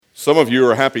Some of you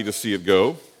are happy to see it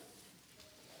go.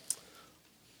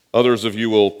 Others of you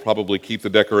will probably keep the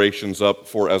decorations up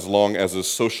for as long as is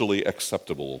socially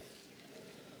acceptable.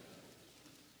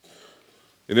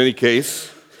 In any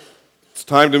case, it's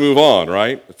time to move on,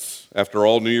 right? It's, after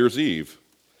all, New Year's Eve.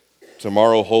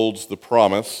 Tomorrow holds the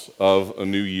promise of a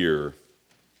new year.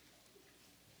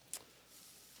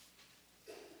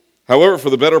 However, for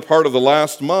the better part of the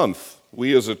last month,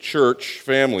 we as a church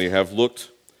family have looked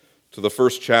to the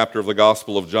first chapter of the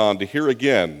Gospel of John to hear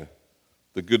again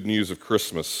the good news of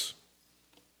Christmas.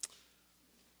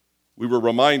 We were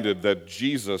reminded that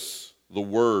Jesus, the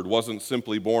Word, wasn't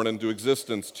simply born into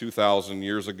existence 2,000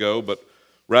 years ago, but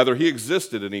rather he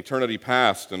existed in eternity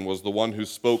past and was the one who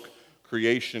spoke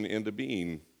creation into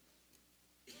being.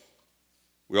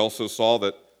 We also saw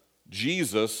that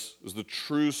Jesus is the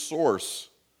true source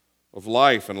of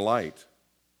life and light.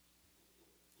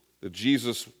 That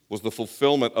Jesus was the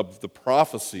fulfillment of the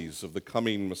prophecies of the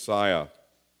coming Messiah.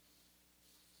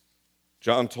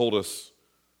 John told us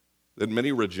that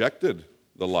many rejected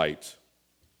the light.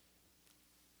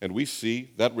 And we see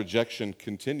that rejection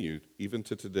continued even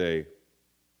to today.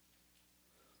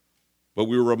 But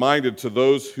we were reminded to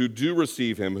those who do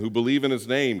receive him, who believe in his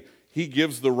name, he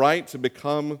gives the right to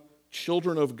become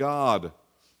children of God,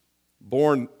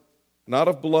 born not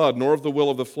of blood, nor of the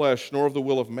will of the flesh, nor of the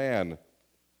will of man,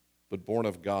 but born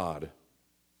of God.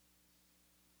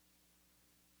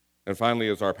 And finally,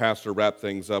 as our pastor wrapped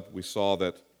things up, we saw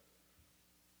that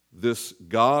this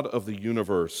God of the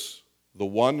universe, the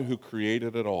one who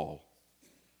created it all,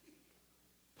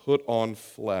 put on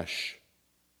flesh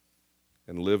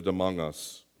and lived among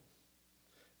us.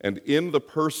 And in the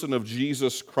person of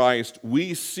Jesus Christ,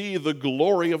 we see the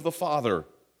glory of the Father,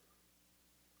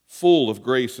 full of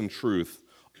grace and truth.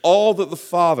 All that the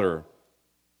Father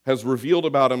has revealed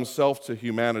about himself to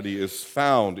humanity is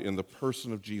found in the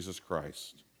person of Jesus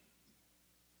Christ.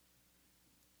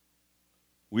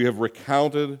 We have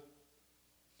recounted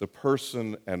the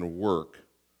person and work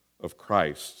of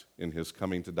Christ in his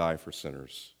coming to die for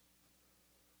sinners.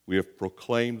 We have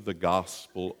proclaimed the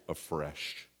gospel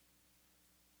afresh.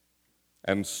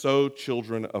 And so,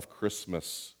 children of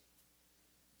Christmas,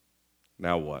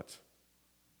 now what?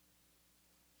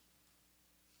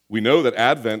 We know that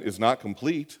Advent is not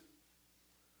complete.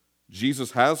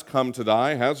 Jesus has come to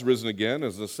die, has risen again,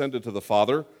 has ascended to the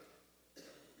Father.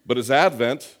 But his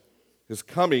Advent, his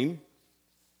coming,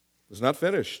 is not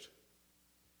finished.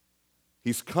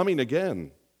 He's coming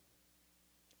again.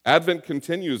 Advent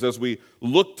continues as we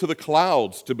look to the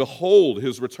clouds to behold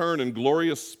his return in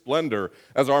glorious splendor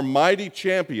as our mighty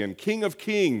champion, King of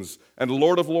kings and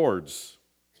Lord of lords.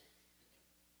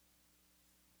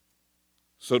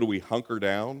 So do we hunker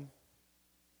down,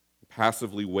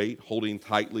 passively wait, holding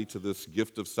tightly to this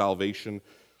gift of salvation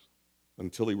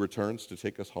until he returns to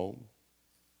take us home?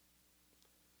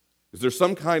 Is there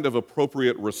some kind of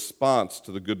appropriate response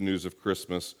to the good news of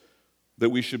Christmas that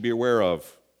we should be aware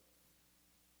of?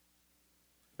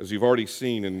 As you've already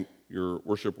seen in your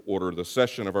worship order, the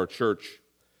session of our church,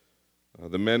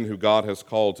 the men who God has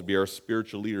called to be our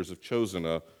spiritual leaders have chosen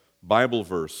a Bible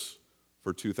verse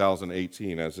for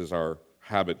 2018, as is our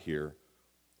habit here,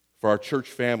 for our church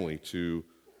family to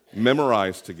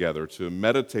memorize together, to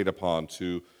meditate upon,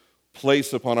 to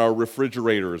place upon our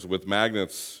refrigerators with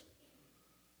magnets.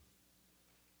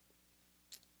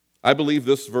 I believe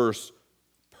this verse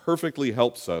perfectly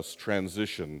helps us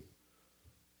transition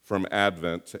from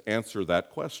Advent to answer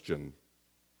that question.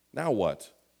 Now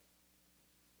what?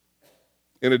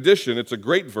 In addition, it's a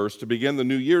great verse to begin the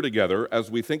new year together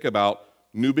as we think about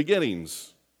new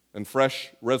beginnings and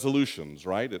fresh resolutions,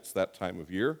 right? It's that time of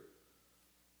year.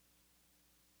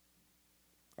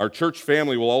 Our church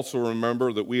family will also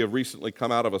remember that we have recently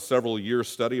come out of a several-year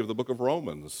study of the book of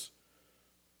Romans.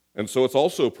 And so it's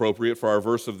also appropriate for our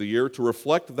verse of the year to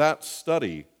reflect that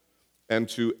study and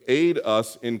to aid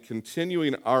us in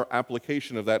continuing our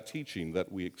application of that teaching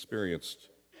that we experienced.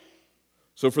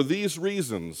 So for these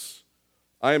reasons,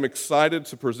 I am excited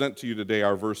to present to you today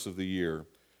our verse of the year,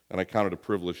 and I count it a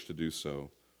privilege to do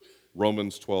so.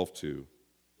 Romans 12:2.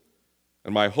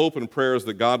 And my hope and prayer is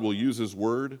that God will use his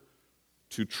word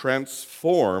to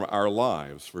transform our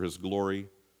lives for his glory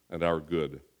and our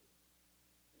good.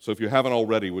 So if you haven't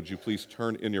already, would you please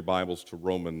turn in your Bibles to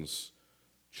Romans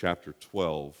chapter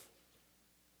 12.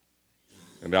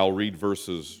 And I'll read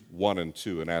verses 1 and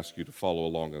 2 and ask you to follow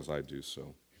along as I do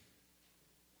so.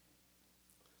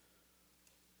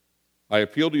 I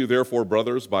appeal to you, therefore,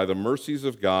 brothers, by the mercies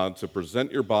of God, to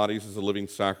present your bodies as a living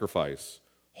sacrifice,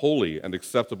 holy and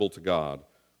acceptable to God,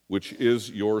 which is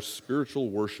your spiritual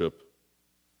worship.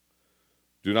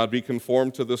 Do not be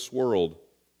conformed to this world,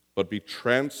 but be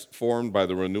transformed by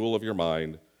the renewal of your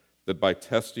mind, that by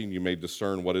testing you may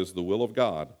discern what is the will of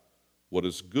God, what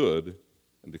is good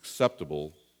and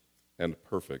acceptable and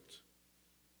perfect.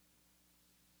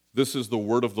 This is the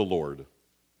word of the Lord.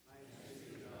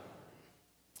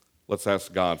 Let's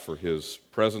ask God for his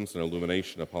presence and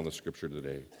illumination upon the scripture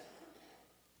today.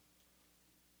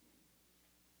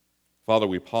 Father,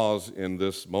 we pause in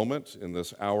this moment, in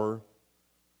this hour,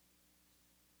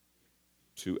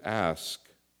 to ask,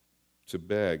 to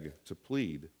beg, to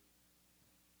plead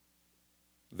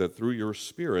that through your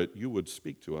Spirit you would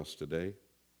speak to us today.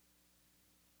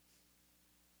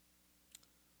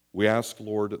 We ask,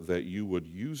 Lord, that you would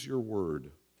use your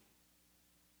word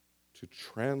to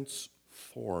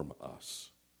transform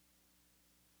us,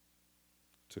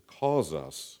 to cause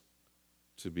us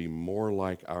to be more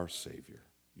like our Savior,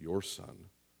 your Son,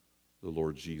 the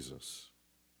Lord Jesus,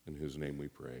 in whose name we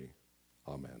pray.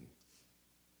 Amen.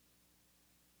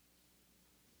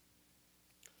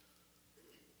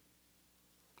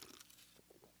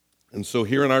 And so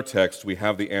here in our text, we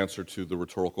have the answer to the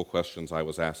rhetorical questions I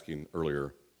was asking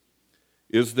earlier.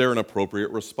 Is there an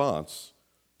appropriate response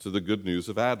to the good news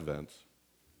of Advent?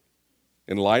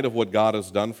 In light of what God has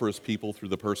done for his people through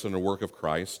the person and work of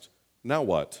Christ, now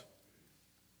what?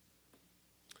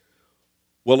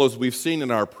 Well, as we've seen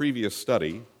in our previous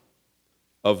study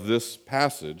of this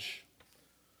passage,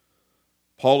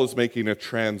 Paul is making a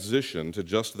transition to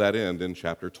just that end in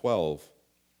chapter 12.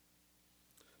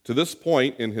 To this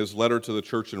point in his letter to the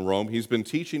church in Rome, he's been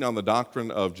teaching on the doctrine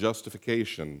of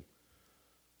justification,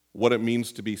 what it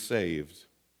means to be saved,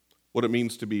 what it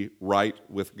means to be right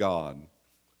with God,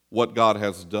 what God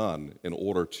has done in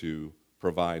order to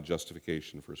provide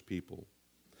justification for his people.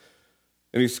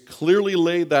 And he's clearly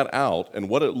laid that out and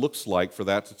what it looks like for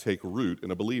that to take root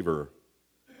in a believer.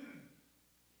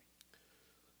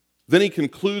 Then he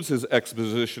concludes his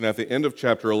exposition at the end of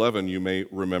chapter 11, you may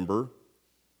remember,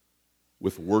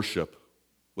 with worship,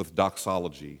 with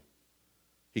doxology.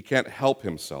 He can't help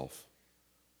himself.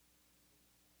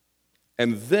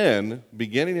 And then,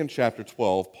 beginning in chapter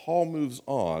 12, Paul moves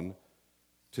on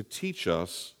to teach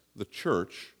us, the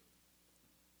church,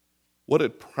 what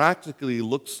it practically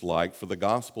looks like for the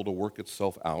gospel to work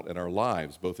itself out in our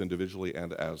lives, both individually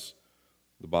and as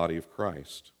the body of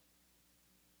Christ.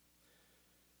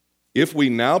 If we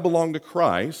now belong to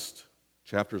Christ,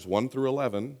 chapters 1 through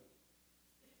 11,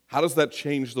 how does that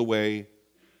change the way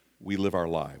we live our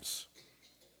lives?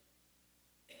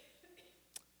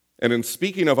 And in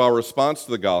speaking of our response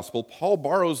to the gospel, Paul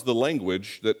borrows the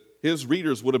language that his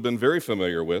readers would have been very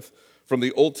familiar with from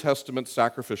the Old Testament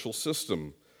sacrificial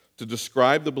system to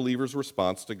describe the believer's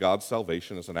response to God's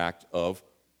salvation as an act of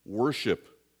worship.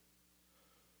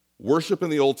 Worship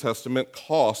in the Old Testament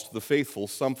cost the faithful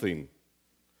something.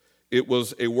 It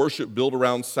was a worship built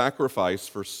around sacrifice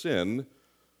for sin,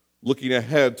 looking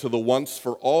ahead to the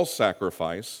once-for-all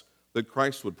sacrifice that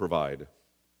Christ would provide.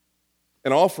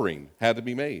 An offering had to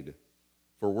be made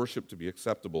for worship to be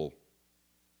acceptable.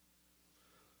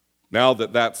 Now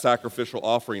that that sacrificial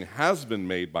offering has been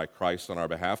made by Christ on our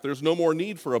behalf, there's no more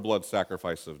need for a blood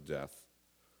sacrifice of death.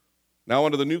 Now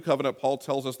under the new covenant, Paul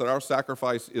tells us that our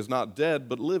sacrifice is not dead,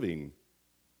 but living.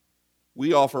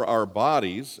 We offer our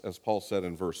bodies, as Paul said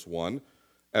in verse 1,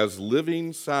 as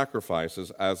living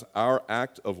sacrifices, as our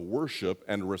act of worship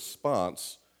and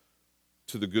response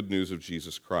to the good news of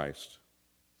Jesus Christ.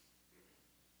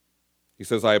 He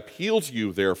says, I appeal to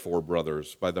you, therefore,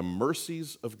 brothers, by the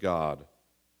mercies of God.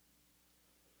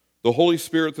 The Holy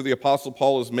Spirit, through the Apostle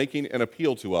Paul, is making an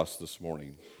appeal to us this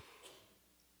morning.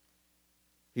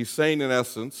 He's saying, in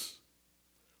essence,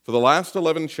 for the last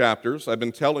 11 chapters, I've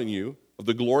been telling you of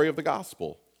the glory of the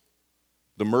gospel,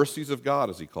 the mercies of God,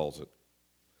 as he calls it.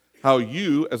 How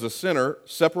you, as a sinner,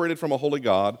 separated from a holy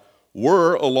God,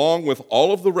 were, along with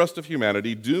all of the rest of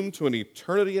humanity, doomed to an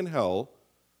eternity in hell,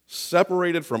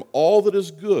 separated from all that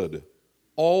is good,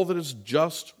 all that is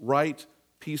just, right,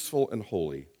 peaceful, and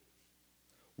holy,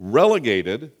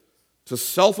 relegated to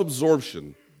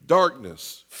self-absorption,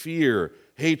 darkness, fear,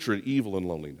 hatred, evil, and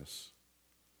loneliness.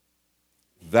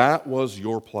 That was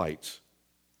your plight,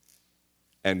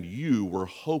 and you were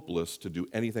hopeless to do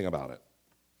anything about it.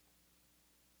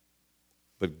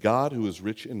 But God, who is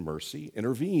rich in mercy,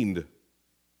 intervened.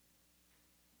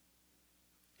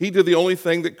 He did the only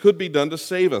thing that could be done to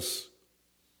save us.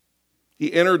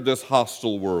 He entered this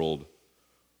hostile world,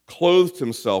 clothed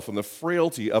himself in the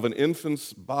frailty of an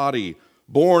infant's body,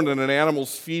 born in an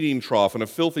animal's feeding trough in a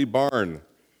filthy barn.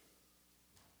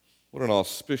 What an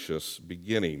auspicious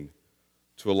beginning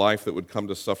to a life that would come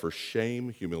to suffer shame,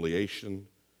 humiliation,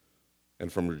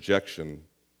 and from rejection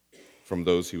from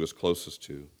those he was closest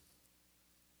to.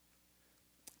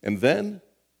 And then,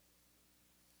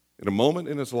 in a moment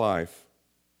in his life,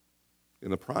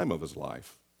 in the prime of his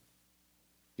life,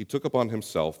 he took upon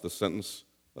himself the sentence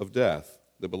of death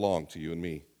that belonged to you and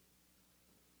me.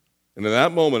 And in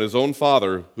that moment, his own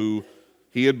Father, who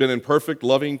he had been in perfect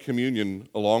loving communion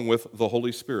along with the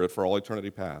Holy Spirit for all eternity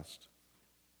past,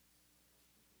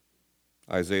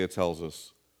 Isaiah tells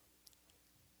us,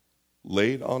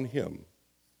 laid on him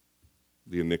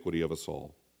the iniquity of us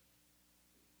all.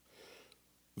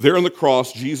 There on the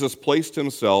cross, Jesus placed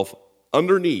himself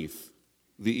underneath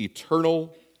the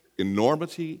eternal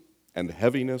enormity and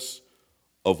heaviness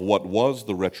of what was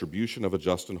the retribution of a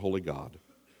just and holy God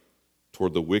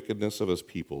toward the wickedness of his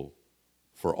people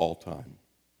for all time.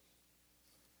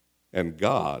 And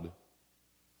God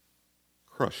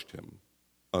crushed him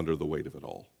under the weight of it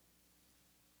all.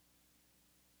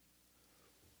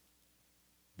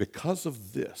 Because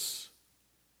of this,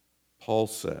 Paul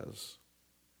says,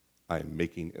 I am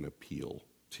making an appeal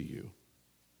to you.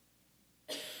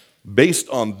 Based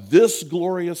on this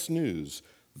glorious news,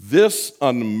 this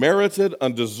unmerited,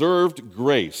 undeserved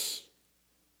grace,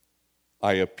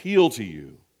 I appeal to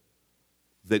you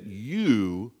that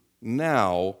you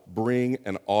now bring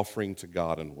an offering to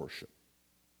God in worship.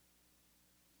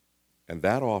 And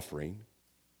that offering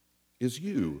is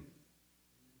you.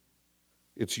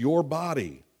 It's your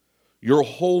body, your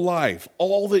whole life,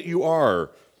 all that you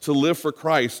are, to live for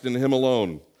Christ and Him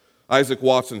alone. Isaac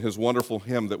Watts, in his wonderful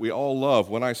hymn that we all love,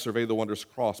 When I Survey the Wondrous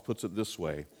Cross, puts it this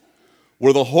way: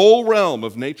 were the whole realm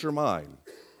of nature mine,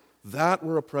 that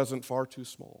were a present far too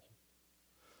small.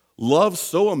 Love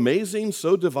so amazing,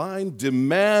 so divine,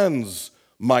 demands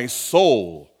my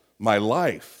soul, my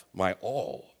life, my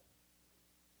all.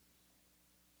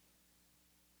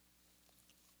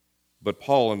 But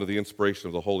Paul, under the inspiration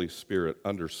of the Holy Spirit,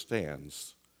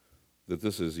 understands that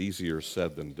this is easier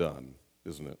said than done,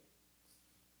 isn't it?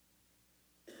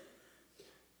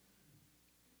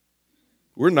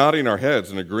 We're nodding our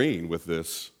heads and agreeing with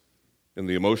this in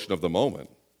the emotion of the moment.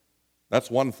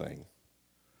 That's one thing.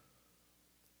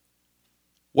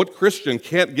 What Christian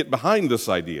can't get behind this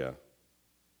idea?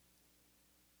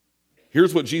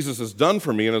 Here's what Jesus has done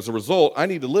for me, and as a result, I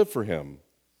need to live for Him.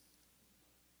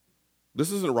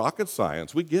 This isn't rocket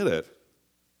science. We get it.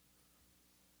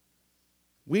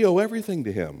 We owe everything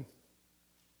to Him.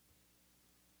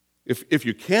 If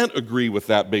you can't agree with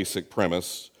that basic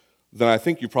premise, then I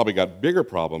think you've probably got bigger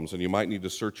problems, and you might need to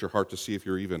search your heart to see if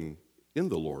you're even in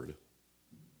the Lord.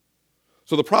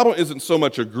 So the problem isn't so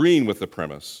much agreeing with the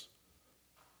premise,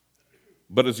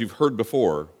 but as you've heard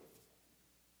before,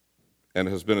 and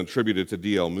has been attributed to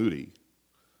D.L. Moody,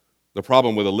 the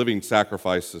problem with a living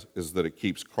sacrifice is that it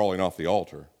keeps crawling off the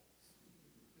altar.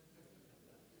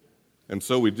 And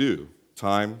so we do,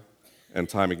 time and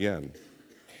time again.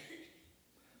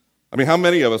 I mean, how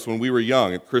many of us, when we were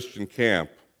young at Christian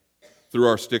camp, threw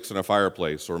our sticks in a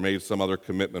fireplace or made some other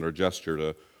commitment or gesture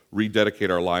to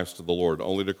rededicate our lives to the Lord,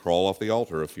 only to crawl off the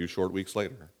altar a few short weeks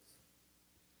later?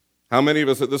 How many of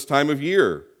us at this time of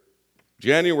year,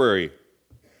 January,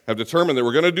 have determined that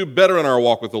we're going to do better in our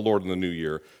walk with the Lord in the new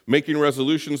year, making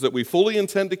resolutions that we fully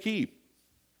intend to keep,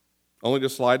 only to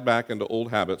slide back into old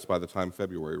habits by the time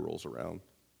February rolls around?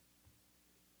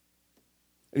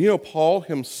 And you know, Paul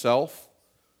himself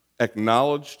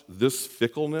acknowledged this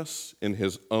fickleness in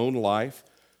his own life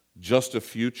just a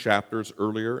few chapters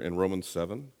earlier in Romans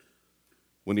 7,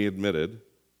 when he admitted,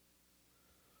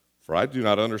 "For I do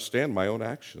not understand my own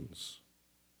actions.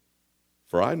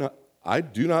 For I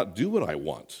do not do what I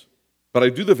want, but I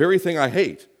do the very thing I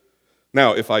hate.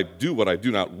 Now, if I do what I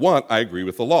do not want, I agree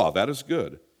with the law. That is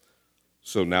good.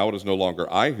 So now it is no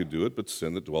longer I who do it, but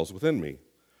sin that dwells within me.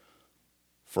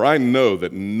 For I know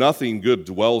that nothing good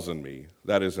dwells in me,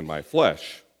 that is, in my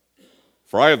flesh.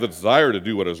 For I have the desire to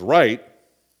do what is right,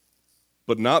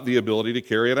 but not the ability to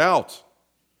carry it out.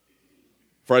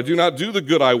 For I do not do the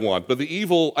good I want, but the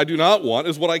evil I do not want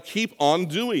is what I keep on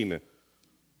doing.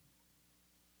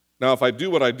 Now, if I do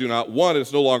what I do not want,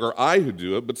 it's no longer I who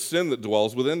do it, but sin that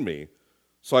dwells within me.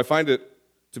 So I find it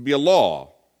to be a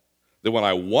law that when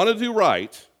I want to do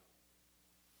right,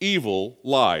 evil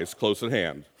lies close at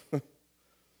hand.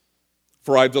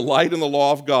 For I delight in the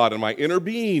law of God in my inner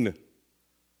being,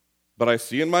 but I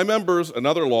see in my members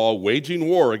another law waging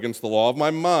war against the law of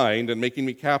my mind and making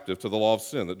me captive to the law of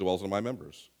sin that dwells in my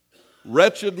members.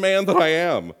 Wretched man that I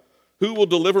am, who will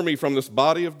deliver me from this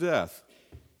body of death?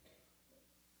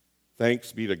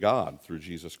 Thanks be to God through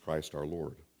Jesus Christ our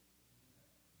Lord."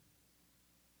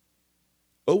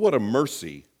 Oh, what a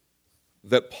mercy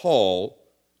that Paul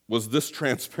was this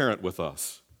transparent with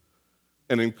us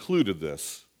and included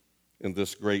this in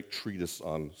this great treatise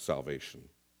on salvation.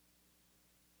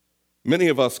 Many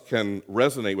of us can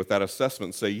resonate with that assessment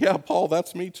and say, yeah, Paul,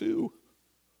 that's me too.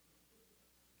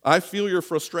 I feel your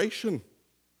frustration.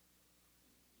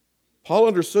 Paul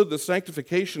understood that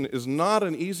sanctification is not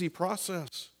an easy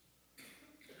process.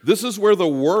 This is where the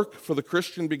work for the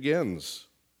Christian begins.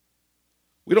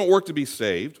 We don't work to be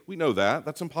saved. We know that.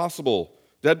 That's impossible.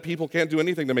 Dead people can't do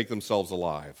anything to make themselves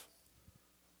alive.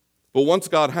 But once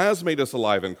God has made us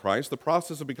alive in Christ, the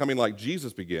process of becoming like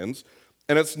Jesus begins,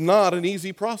 and it's not an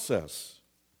easy process.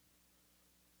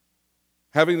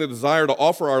 Having the desire to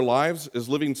offer our lives as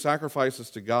living sacrifices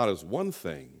to God is one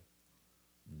thing.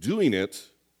 Doing it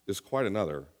is quite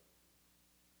another.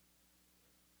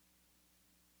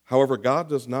 However, God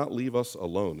does not leave us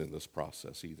alone in this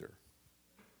process either.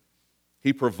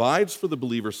 He provides for the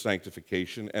believer's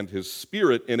sanctification, and His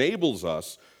Spirit enables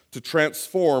us to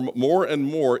transform more and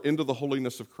more into the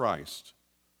holiness of Christ.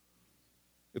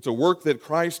 It's a work that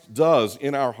Christ does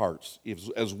in our hearts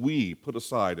as we put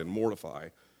aside and mortify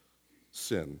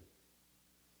sin.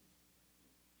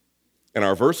 And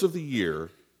our verse of the year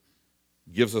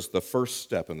gives us the first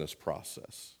step in this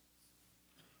process.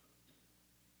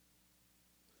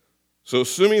 So,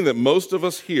 assuming that most of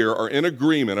us here are in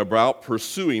agreement about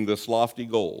pursuing this lofty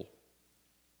goal,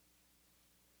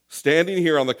 standing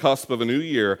here on the cusp of a new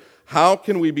year, how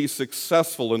can we be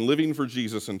successful in living for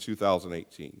Jesus in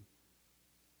 2018?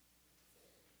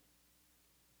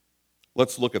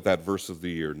 Let's look at that verse of the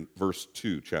year, verse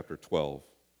 2, chapter 12.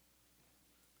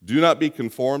 Do not be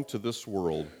conformed to this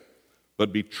world,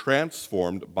 but be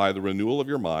transformed by the renewal of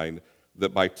your mind,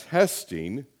 that by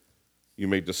testing you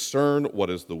may discern what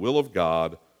is the will of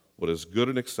God, what is good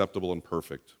and acceptable and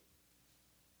perfect.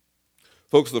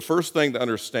 Folks, the first thing to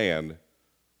understand,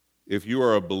 if you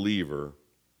are a believer,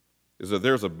 is that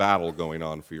there's a battle going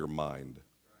on for your mind.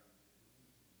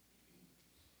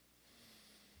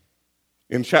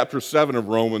 In chapter 7 of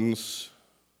Romans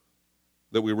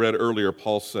that we read earlier,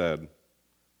 Paul said,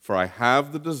 "For I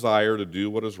have the desire to do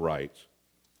what is right,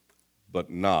 but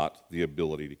not the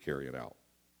ability to carry it out.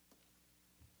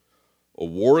 A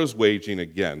war is waging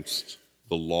against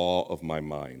the law of my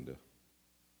mind."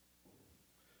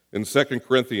 In 2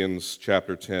 Corinthians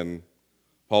chapter 10,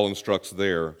 Paul instructs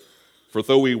there, "For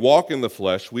though we walk in the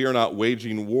flesh, we are not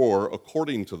waging war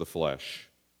according to the flesh.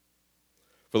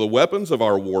 For the weapons of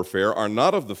our warfare are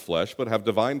not of the flesh, but have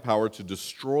divine power to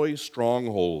destroy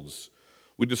strongholds.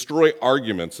 We destroy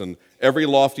arguments and every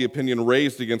lofty opinion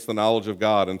raised against the knowledge of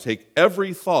God, and take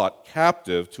every thought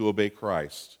captive to obey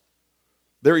Christ."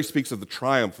 There he speaks of the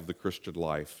triumph of the Christian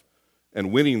life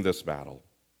and winning this battle.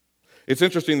 It's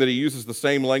interesting that he uses the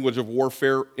same language of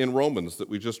warfare in Romans that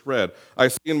we just read. "I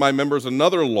see in my members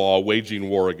another law waging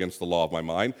war against the law of my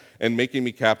mind and making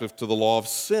me captive to the law of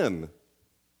sin."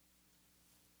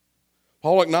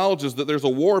 Paul acknowledges that there's a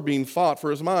war being fought for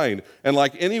his mind. And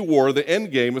like any war, the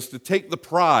end game is to take the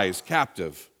prize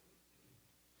captive.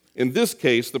 In this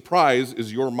case, the prize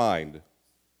is your mind.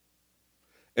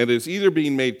 And it's either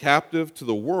being made captive to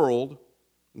the world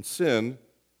and sin,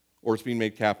 or it's being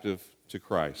made captive to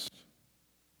Christ.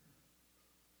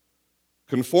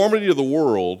 Conformity to the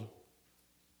world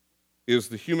is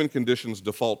the human condition's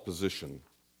default position.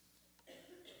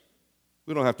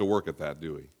 We don't have to work at that,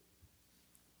 do we?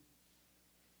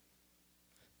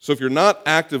 So if you're not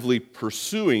actively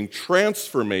pursuing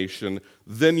transformation,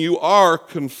 then you are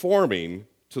conforming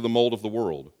to the mold of the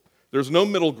world. There's no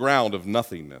middle ground of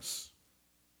nothingness.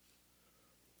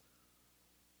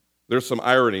 There's some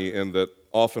irony in that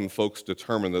often folks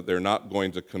determine that they're not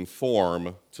going to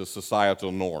conform to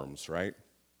societal norms, right?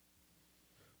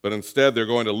 But instead, they're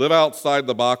going to live outside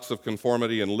the box of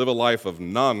conformity and live a life of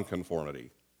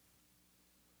non-conformity.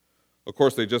 Of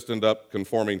course, they just end up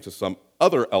conforming to some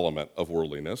other element of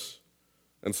worldliness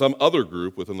and some other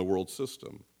group within the world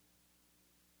system.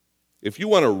 If you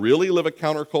want to really live a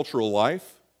countercultural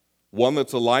life, one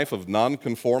that's a life of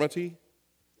non-conformity,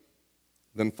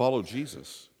 then follow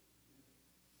Jesus.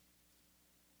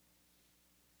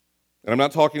 And I'm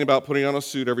not talking about putting on a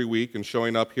suit every week and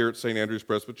showing up here at St. Andrew's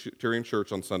Presbyterian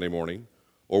Church on Sunday morning,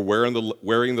 or wearing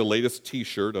the latest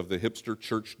t-shirt of the hipster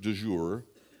church du jour.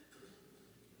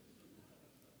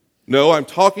 No, I'm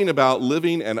talking about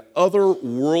living an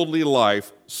otherworldly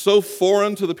life so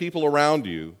foreign to the people around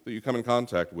you that you come in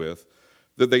contact with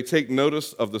that they take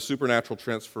notice of the supernatural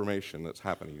transformation that's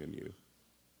happening in you.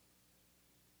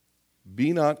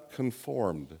 Be not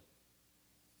conformed,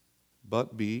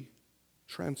 but be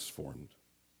transformed.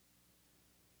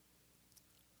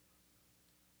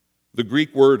 The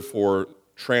Greek word for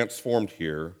transformed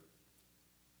here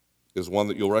is one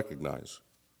that you'll recognize.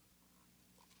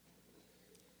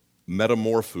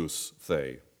 Metamorphos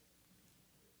the.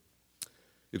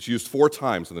 It's used 4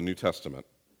 times in the New Testament.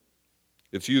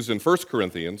 It's used in 1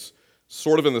 Corinthians,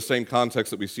 sort of in the same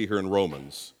context that we see here in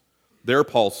Romans. There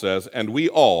Paul says, "And we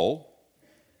all,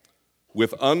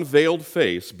 with unveiled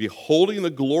face, beholding the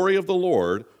glory of the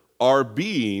Lord, are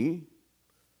being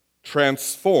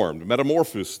transformed,"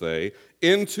 metamorphosed,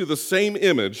 into the same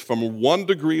image from one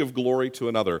degree of glory to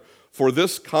another. For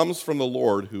this comes from the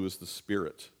Lord who is the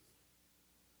Spirit.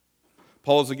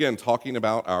 Paul is again talking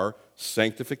about our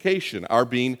sanctification, our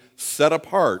being set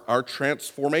apart, our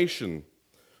transformation,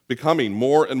 becoming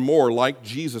more and more like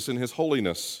Jesus in his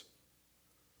holiness.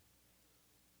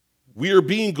 We are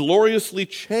being gloriously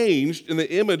changed in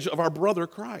the image of our brother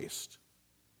Christ.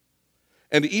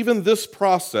 And even this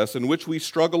process in which we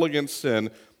struggle against sin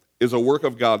is a work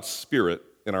of God's Spirit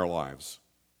in our lives.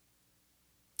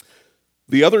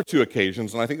 The other 2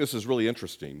 occasions, and I think this is really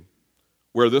interesting,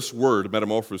 where this word,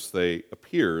 metamorphosed,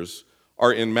 appears,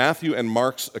 are in Matthew and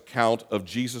Mark's account of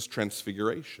Jesus'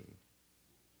 transfiguration.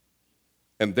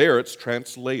 And there it's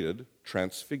translated,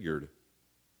 transfigured.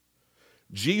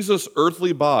 Jesus'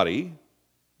 earthly body,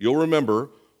 you'll remember,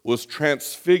 was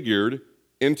transfigured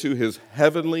into his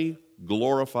heavenly,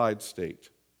 glorified state.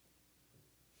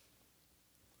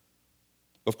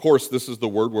 Of course, this is the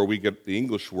word where we get the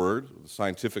English word, the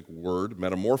scientific word,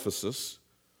 metamorphosis,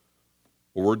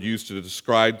 a word used to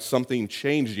describe something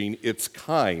changing its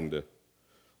kind,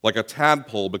 like a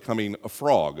tadpole becoming a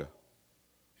frog,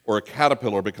 or a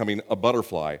caterpillar becoming a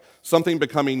butterfly, something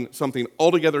becoming something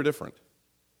altogether different.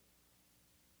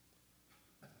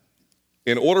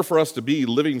 In order for us to be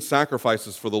living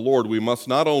sacrifices for the Lord, we must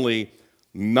not only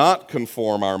not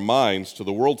conform our minds to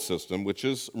the world system, which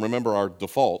is, remember, our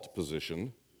default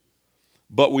position,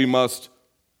 but we must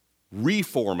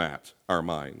reformat our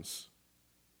minds.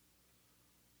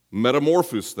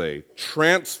 Metamorphosed,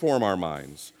 transform our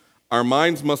minds. Our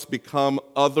minds must become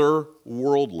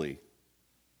otherworldly.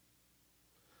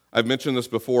 I've mentioned this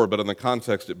before, but in the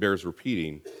context it bears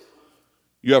repeating.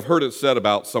 You have heard it said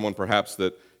about someone perhaps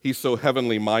that he's so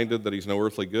heavenly minded that he's no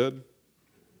earthly good.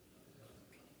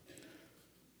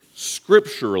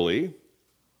 Scripturally,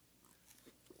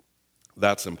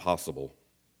 that's impossible.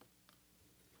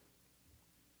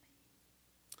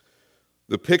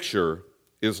 The picture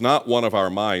is not one of our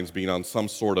minds being on some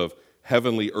sort of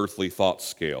heavenly earthly thought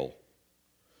scale,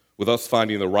 with us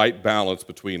finding the right balance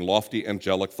between lofty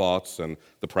angelic thoughts and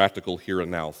the practical here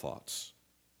and now thoughts.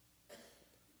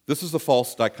 This is a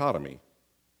false dichotomy.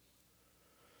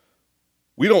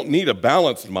 We don't need a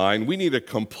balanced mind, we need a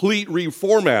complete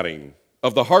reformatting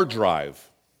of the hard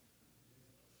drive.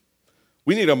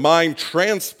 We need a mind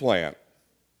transplant,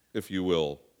 if you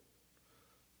will,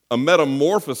 a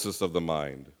metamorphosis of the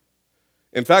mind.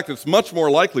 In fact, it's much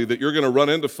more likely that you're going to run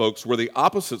into folks where the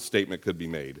opposite statement could be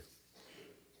made.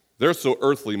 They're so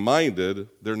earthly minded,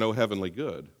 they're no heavenly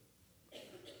good.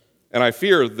 And I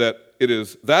fear that it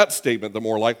is that statement that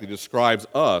more likely describes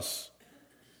us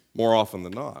more often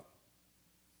than not.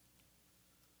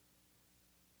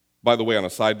 By the way, on a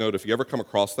side note, if you ever come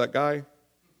across that guy,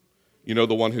 you know,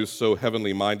 the one who's so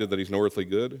heavenly minded that he's no earthly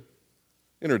good,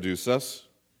 introduce us.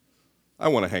 I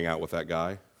want to hang out with that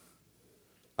guy.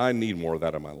 I need more of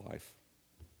that in my life.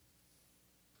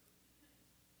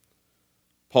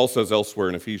 Paul says elsewhere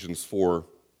in Ephesians 4,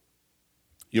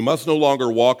 you must no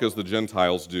longer walk as the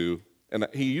Gentiles do. And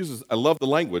I love the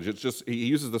language. He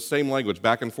uses the same language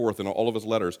back and forth in all of his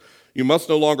letters. You must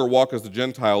no longer walk as the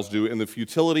Gentiles do in the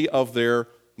futility of their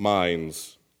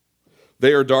minds.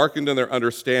 They are darkened in their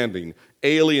understanding,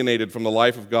 alienated from the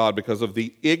life of God because of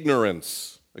the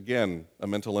ignorance. Again, a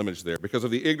mental image there. Because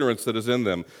of the ignorance that is in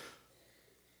them.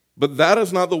 But that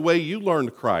is not the way you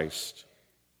learned Christ.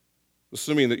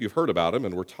 Assuming that you've heard about him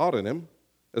and were taught in him,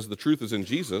 as the truth is in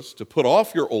Jesus, to put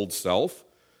off your old self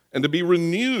and to be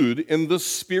renewed in the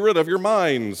spirit of your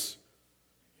minds,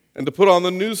 and to put on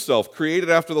the new self, created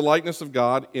after the likeness of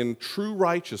God in true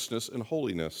righteousness and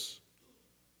holiness.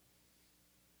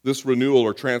 This renewal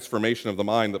or transformation of the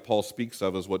mind that Paul speaks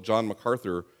of is what John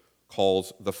MacArthur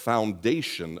calls the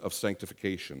foundation of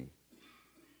sanctification.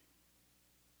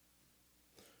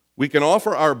 We can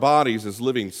offer our bodies as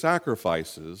living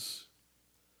sacrifices,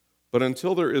 but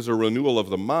until there is a renewal of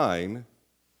the mind,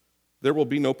 there will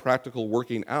be no practical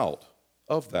working out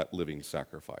of that living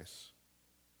sacrifice.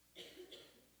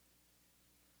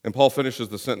 And Paul finishes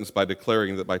the sentence by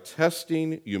declaring that by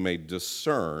testing you may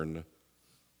discern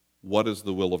what is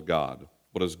the will of God,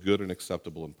 what is good and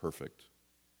acceptable and perfect.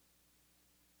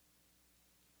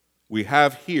 We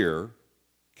have here,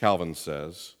 Calvin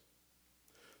says,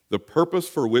 the purpose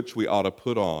for which we ought to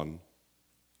put on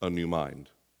a new mind.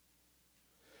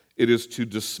 It is to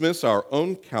dismiss our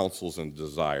own counsels and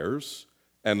desires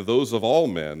and those of all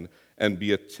men, and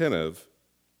be attentive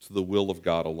to the will of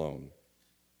God alone.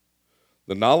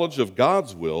 The knowledge of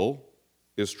God's will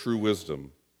is true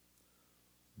wisdom.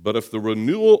 But if the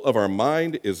renewal of our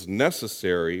mind is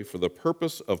necessary for the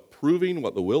purpose of proving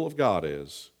what the will of God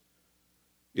is,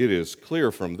 it is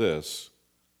clear from this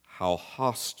how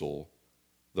hostile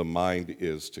the mind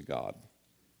is to God.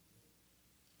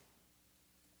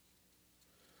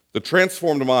 The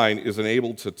transformed mind is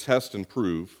enabled to test and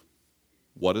prove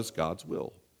what is God's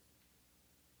will.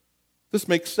 This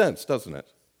makes sense, doesn't it?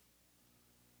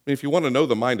 I mean, if you want to know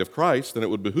the mind of Christ, then it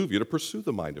would behoove you to pursue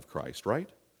the mind of Christ, right?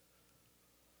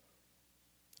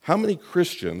 How many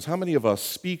Christians, how many of us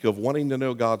speak of wanting to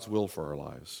know God's will for our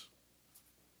lives,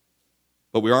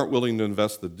 but we aren't willing to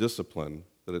invest the discipline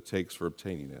that it takes for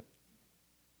obtaining it?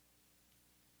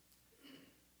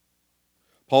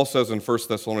 Paul says in 1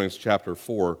 Thessalonians chapter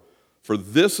 4, "For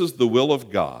this is the will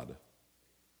of God,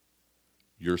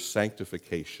 your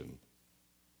sanctification,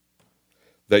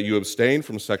 that you abstain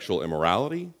from sexual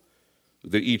immorality,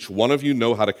 that each one of you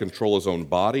know how to control his own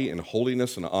body in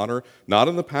holiness and honor, not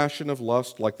in the passion of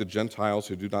lust like the Gentiles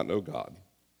who do not know God.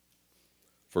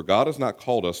 For God has not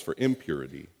called us for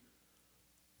impurity,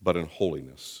 but in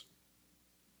holiness."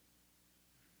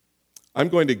 I'm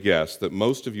going to guess that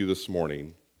most of you this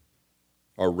morning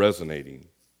are resonating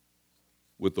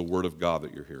with the Word of God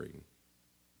that you're hearing.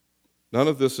 None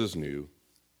of this is new,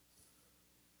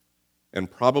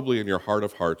 and probably in your heart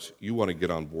of hearts, you want to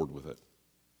get on board with it.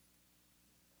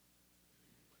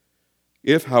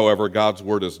 If, however, God's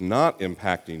Word is not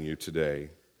impacting you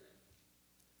today,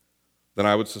 then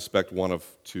I would suspect one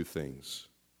of two things.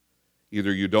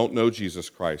 Either you don't know Jesus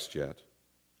Christ yet,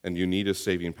 and you need His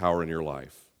saving power in your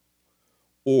life,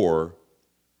 or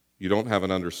you don't have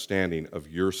an understanding of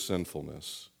your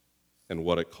sinfulness and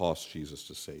what it costs Jesus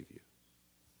to save you.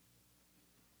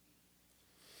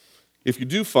 If you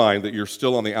do find that you're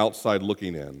still on the outside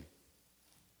looking in,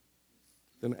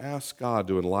 then ask God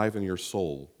to enliven your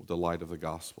soul with the light of the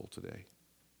gospel today.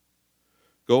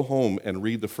 Go home and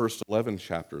read the first 11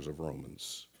 chapters of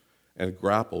Romans and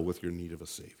grapple with your need of a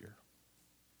Savior.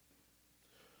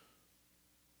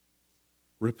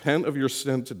 Repent of your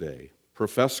sin today.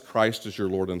 Profess Christ as your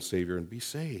Lord and Savior and be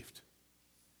saved.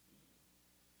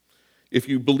 If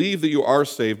you believe that you are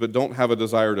saved but don't have a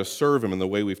desire to serve Him in the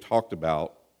way we've talked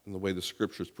about, in the way the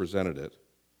Scriptures presented it,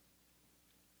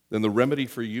 then the remedy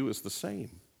for you is the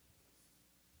same.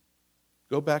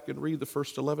 Go back and read the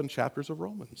first 11 chapters of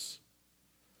Romans.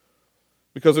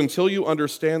 Because until you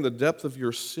understand the depth of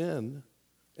your sin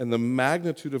and the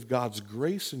magnitude of God's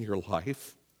grace in your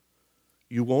life,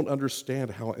 you won't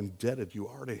understand how indebted you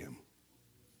are to Him.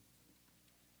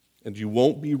 And you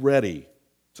won't be ready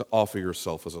to offer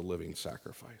yourself as a living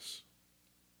sacrifice.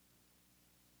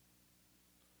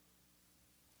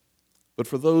 But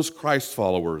for those Christ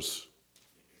followers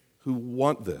who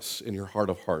want this in your heart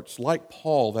of hearts, like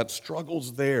Paul, that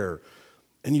struggle's there,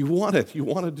 and you want it, you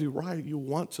want to do right, you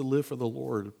want to live for the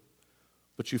Lord,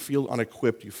 but you feel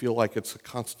unequipped, you feel like it's a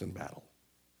constant battle.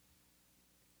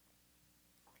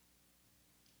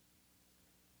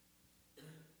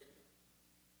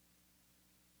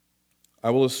 I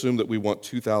will assume that we want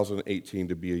 2018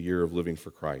 to be a year of living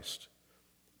for Christ,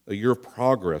 a year of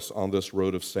progress on this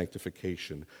road of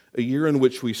sanctification, a year in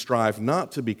which we strive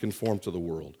not to be conformed to the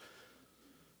world,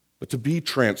 but to be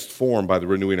transformed by the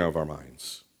renewing of our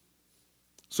minds.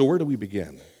 So where do we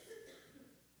begin?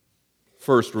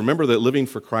 First, remember that living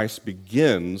for Christ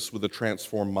begins with a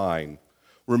transformed mind.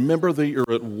 Remember that you're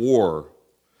at war.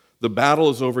 The battle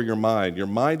is over your mind. Your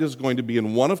mind is going to be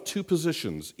in one of two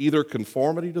positions, either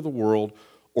conformity to the world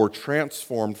or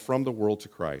transformed from the world to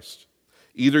Christ.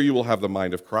 Either you will have the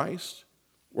mind of Christ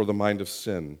or the mind of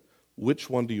sin. Which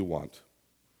one do you want?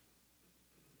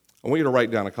 I want you to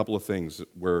write down a couple of things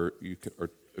where you can,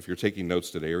 or if you're taking notes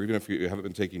today, or even if you haven't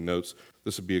been taking notes,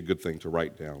 this would be a good thing to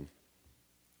write down.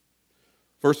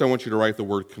 First, I want you to write the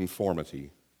word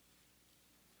conformity.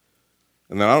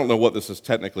 And then I don't know what this is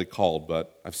technically called,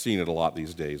 but I've seen it a lot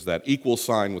these days. That equal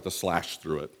sign with a slash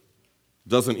through it.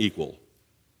 Doesn't equal.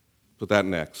 Put that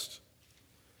next.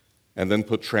 And then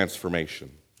put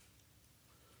transformation.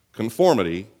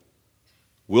 Conformity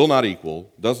will not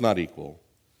equal, does not equal,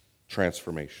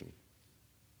 transformation.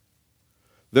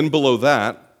 Then below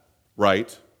that,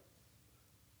 write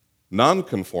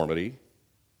nonconformity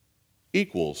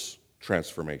equals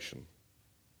transformation.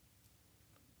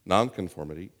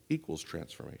 Nonconformity equals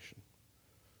transformation.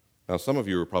 Now, some of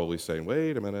you are probably saying,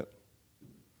 wait a minute.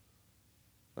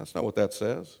 That's not what that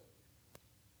says.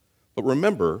 But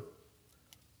remember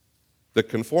that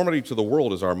conformity to the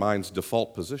world is our mind's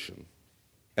default position.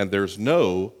 And there's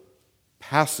no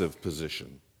passive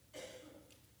position.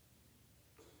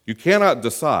 You cannot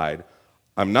decide,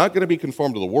 I'm not going to be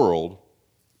conformed to the world,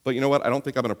 but you know what? I don't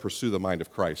think I'm going to pursue the mind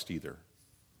of Christ either.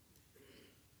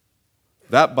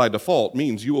 That, by default,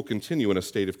 means you will continue in a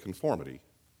state of conformity.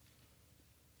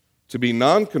 To be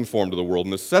non-conformed to the world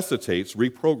necessitates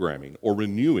reprogramming or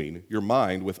renewing your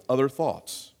mind with other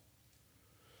thoughts.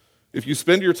 If you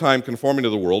spend your time conforming to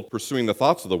the world, pursuing the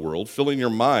thoughts of the world, filling your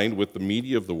mind with the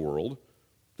media of the world,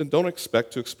 then don't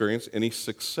expect to experience any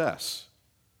success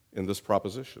in this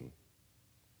proposition.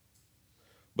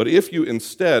 But if you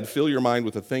instead fill your mind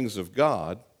with the things of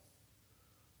God,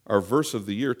 our verse of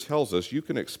the year tells us you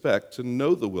can expect to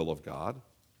know the will of God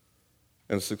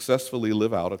and successfully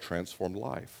live out a transformed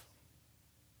life.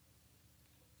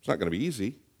 It's not going to be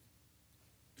easy.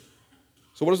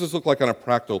 So what does this look like on a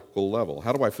practical level?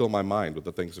 How do I fill my mind with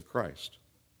the things of Christ?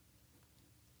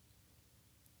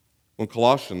 In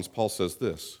Colossians, Paul says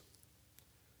this: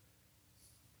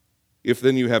 if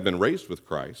then you have been raised with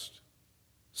Christ,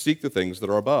 seek the things that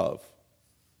are above,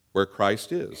 where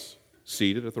Christ is,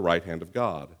 seated at the right hand of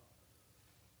God.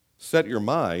 Set your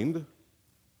mind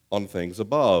on things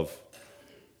above,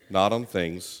 not on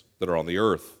things that are on the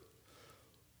earth.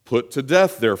 Put to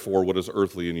death, therefore, what is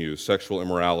earthly in you: sexual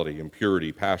immorality,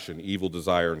 impurity, passion, evil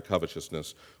desire, and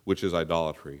covetousness, which is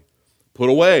idolatry. Put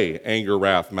away anger,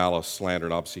 wrath, malice, slander,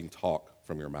 and obscene talk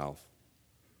from your mouth.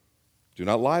 Do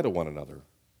not lie to one another,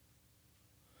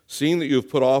 seeing that you have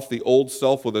put off the old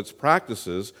self with its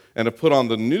practices and have put on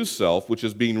the new self, which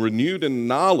is being renewed in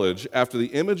knowledge after the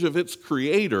image of its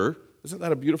creator. Isn't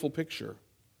that a beautiful picture?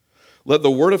 Let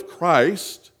the word of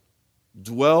Christ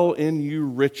dwell in you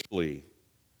richly.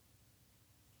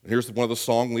 And here's one of the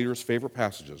song leaders' favorite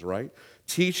passages, right?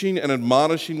 Teaching and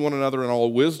admonishing one another in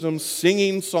all wisdom,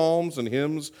 singing psalms and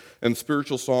hymns and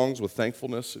spiritual songs with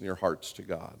thankfulness in your hearts to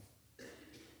God.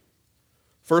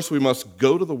 First, we must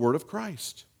go to the word of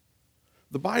Christ,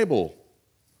 the Bible.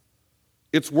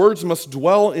 Its words must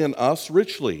dwell in us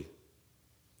richly.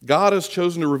 God has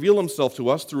chosen to reveal himself to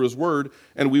us through his word,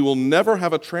 and we will never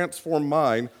have a transformed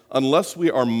mind unless we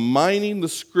are mining the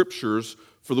scriptures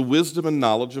for the wisdom and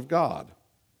knowledge of God.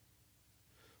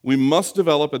 We must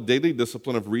develop a daily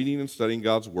discipline of reading and studying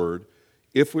God's word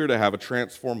if we are to have a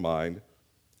transformed mind,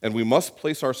 and we must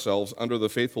place ourselves under the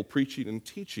faithful preaching and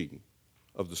teaching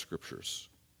of the scriptures.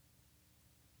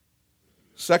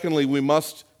 Secondly, we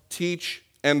must teach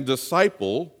and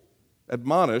disciple,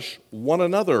 admonish one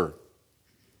another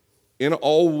in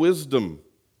all wisdom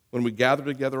when we gather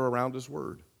together around his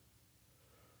word.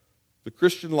 The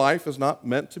Christian life is not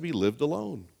meant to be lived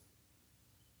alone.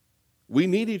 We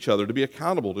need each other to be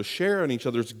accountable, to share in each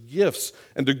other's gifts,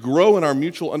 and to grow in our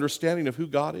mutual understanding of who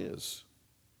God is.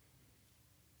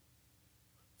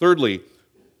 Thirdly,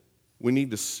 we need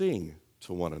to sing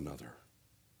to one another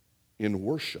in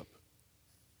worship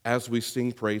as we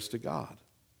sing praise to God.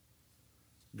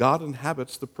 God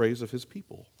inhabits the praise of his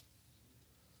people.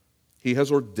 He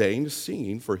has ordained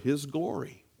singing for his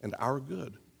glory and our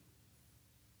good.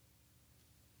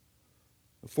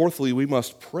 Fourthly, we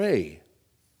must pray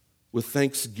with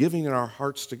thanksgiving in our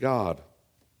hearts to God.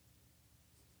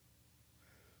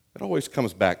 It always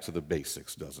comes back to the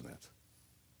basics, doesn't it?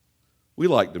 We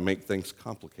like to make things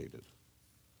complicated.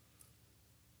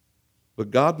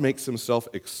 But God makes himself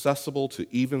accessible to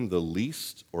even the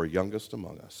least or youngest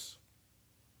among us.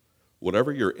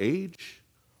 Whatever your age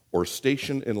or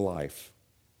station in life,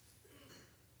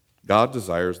 God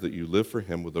desires that you live for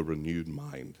him with a renewed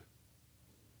mind.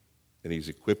 And he's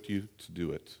equipped you to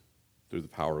do it through the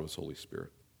power of his Holy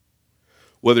Spirit.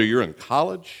 Whether you're in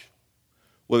college,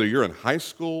 whether you're in high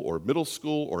school or middle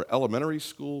school or elementary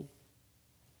school,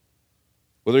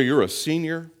 whether you're a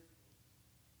senior,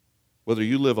 whether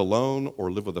you live alone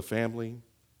or live with a family,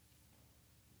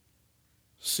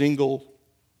 single,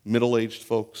 middle-aged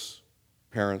folks,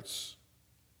 parents,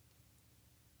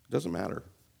 it doesn't matter.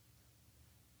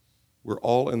 We're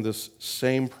all in this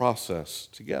same process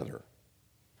together.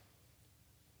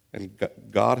 And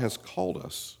God has called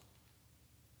us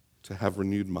to have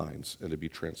renewed minds and to be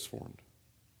transformed.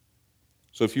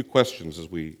 So a few questions as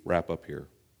we wrap up here.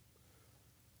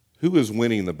 Who is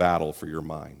winning the battle for your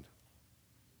mind?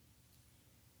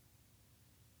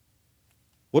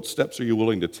 What steps are you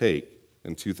willing to take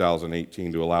in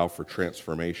 2018 to allow for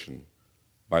transformation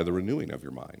by the renewing of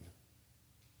your mind?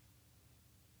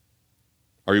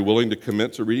 Are you willing to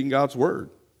commit to reading God's word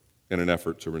in an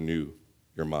effort to renew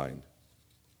your mind?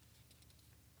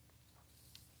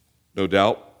 No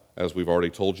doubt, as we've already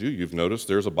told you, you've noticed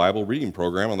there's a Bible reading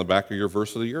program on the back of your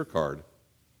Verse of the Year card.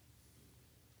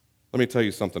 Let me tell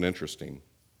you something interesting.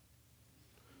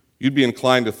 You'd be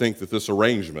inclined to think that this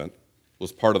arrangement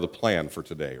was part of the plan for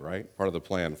today, right? Part of the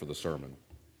plan for the sermon.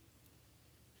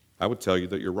 I would tell you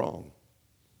that you're wrong.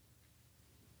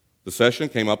 The session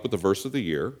came up with the verse of the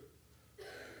year.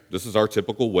 This is our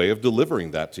typical way of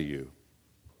delivering that to you.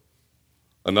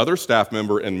 Another staff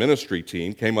member and ministry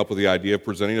team came up with the idea of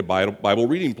presenting a Bible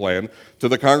reading plan to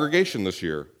the congregation this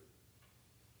year.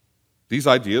 These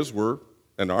ideas were,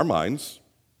 in our minds,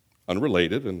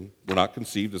 unrelated and were not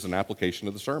conceived as an application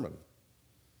of the sermon.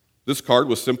 This card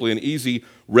was simply an easy,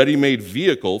 ready-made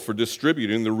vehicle for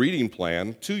distributing the reading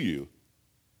plan to you.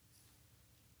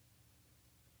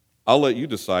 I'll let you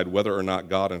decide whether or not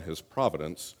God and His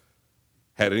providence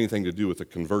had anything to do with the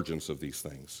convergence of these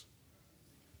things.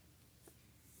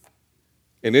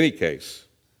 In any case,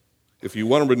 if you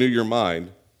want to renew your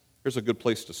mind, here's a good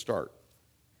place to start.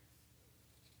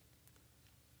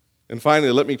 And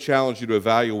finally, let me challenge you to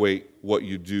evaluate what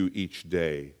you do each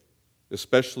day,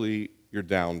 especially your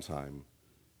downtime.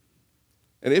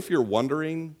 And if you're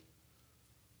wondering,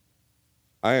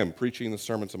 I am preaching the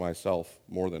sermon to myself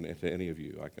more than to any of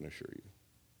you, I can assure you.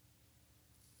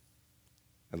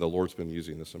 And the Lord's been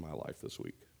using this in my life this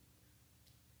week.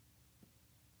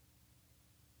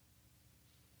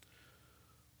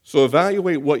 So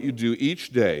evaluate what you do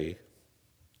each day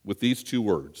with these two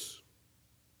words: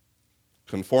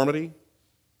 conformity,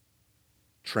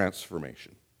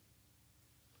 transformation.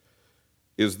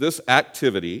 Is this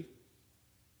activity,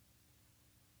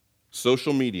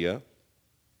 social media,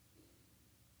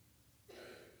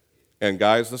 and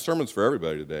guys, the sermon's for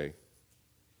everybody today.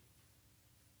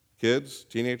 Kids,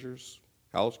 teenagers,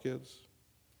 college kids.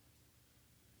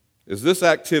 Is this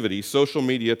activity, social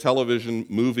media, television,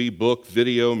 movie, book,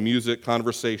 video, music,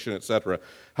 conversation, etc.,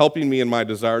 helping me in my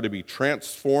desire to be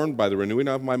transformed by the renewing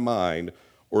of my mind,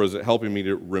 or is it helping me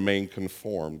to remain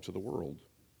conformed to the world?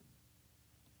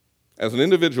 As an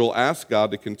individual, ask God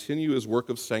to continue His work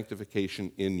of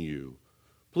sanctification in you.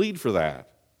 Plead for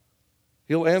that.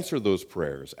 He'll answer those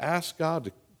prayers. Ask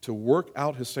God to work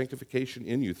out His sanctification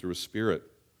in you through His Spirit.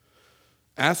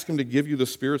 Ask Him to give you the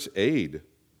Spirit's aid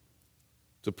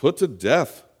to put to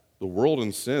death the world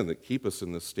and sin that keep us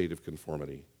in this state of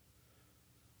conformity.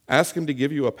 Ask Him to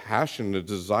give you a passion and a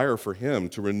desire for Him,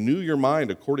 to renew your mind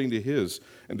according to His,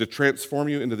 and to transform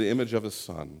you into the image of His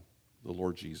Son, the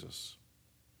Lord Jesus.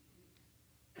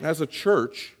 As a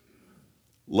church,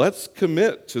 let's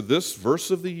commit to this verse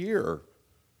of the year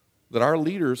that our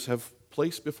leaders have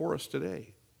placed before us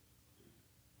today.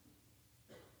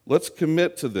 Let's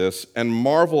commit to this and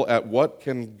marvel at what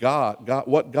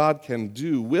God can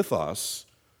do with us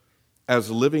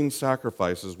as living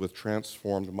sacrifices with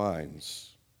transformed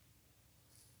minds.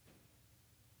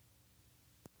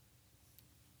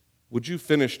 Would you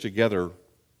finish together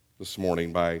this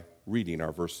morning by reading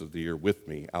our verse of the year with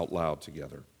me out loud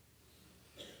together?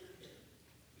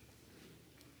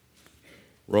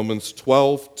 Romans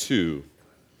 12:2.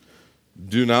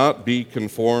 Do not be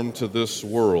conformed to this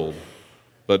world,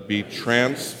 but be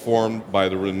transformed by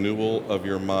the renewal of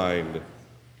your mind,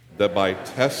 that by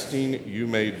testing you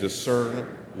may discern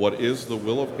what is the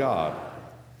will of God,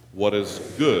 what is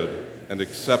good and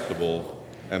acceptable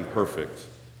and perfect.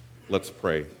 Let's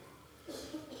pray.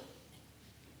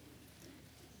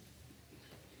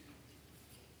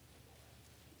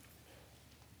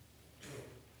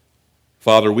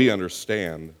 Father, we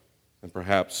understand, and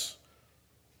perhaps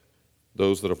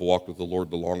those that have walked with the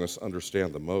Lord the longest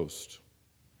understand the most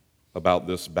about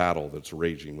this battle that's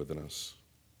raging within us.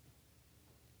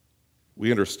 We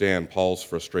understand Paul's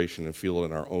frustration and feel it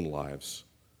in our own lives.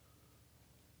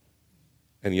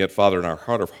 And yet, Father, in our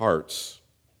heart of hearts,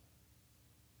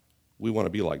 we want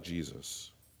to be like Jesus.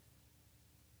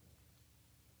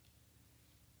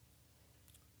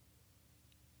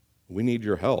 We need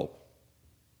your help.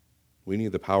 We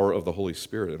need the power of the Holy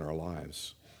Spirit in our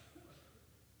lives.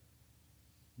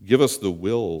 Give us the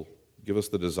will, give us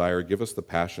the desire, give us the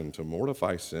passion to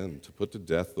mortify sin, to put to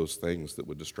death those things that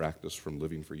would distract us from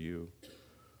living for you.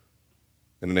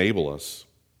 And enable us,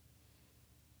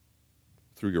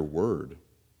 through your word,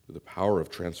 through the power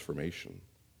of transformation,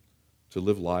 to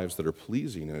live lives that are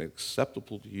pleasing and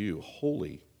acceptable to you,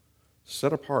 holy,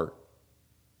 set apart,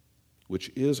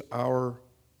 which is our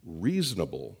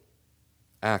reasonable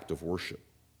act of worship.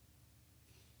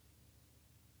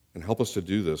 And help us to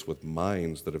do this with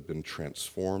minds that have been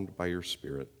transformed by your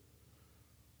Spirit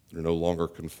and are no longer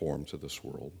conformed to this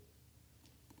world.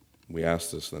 We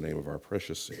ask this in the name of our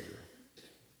precious Savior.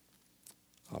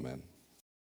 Amen.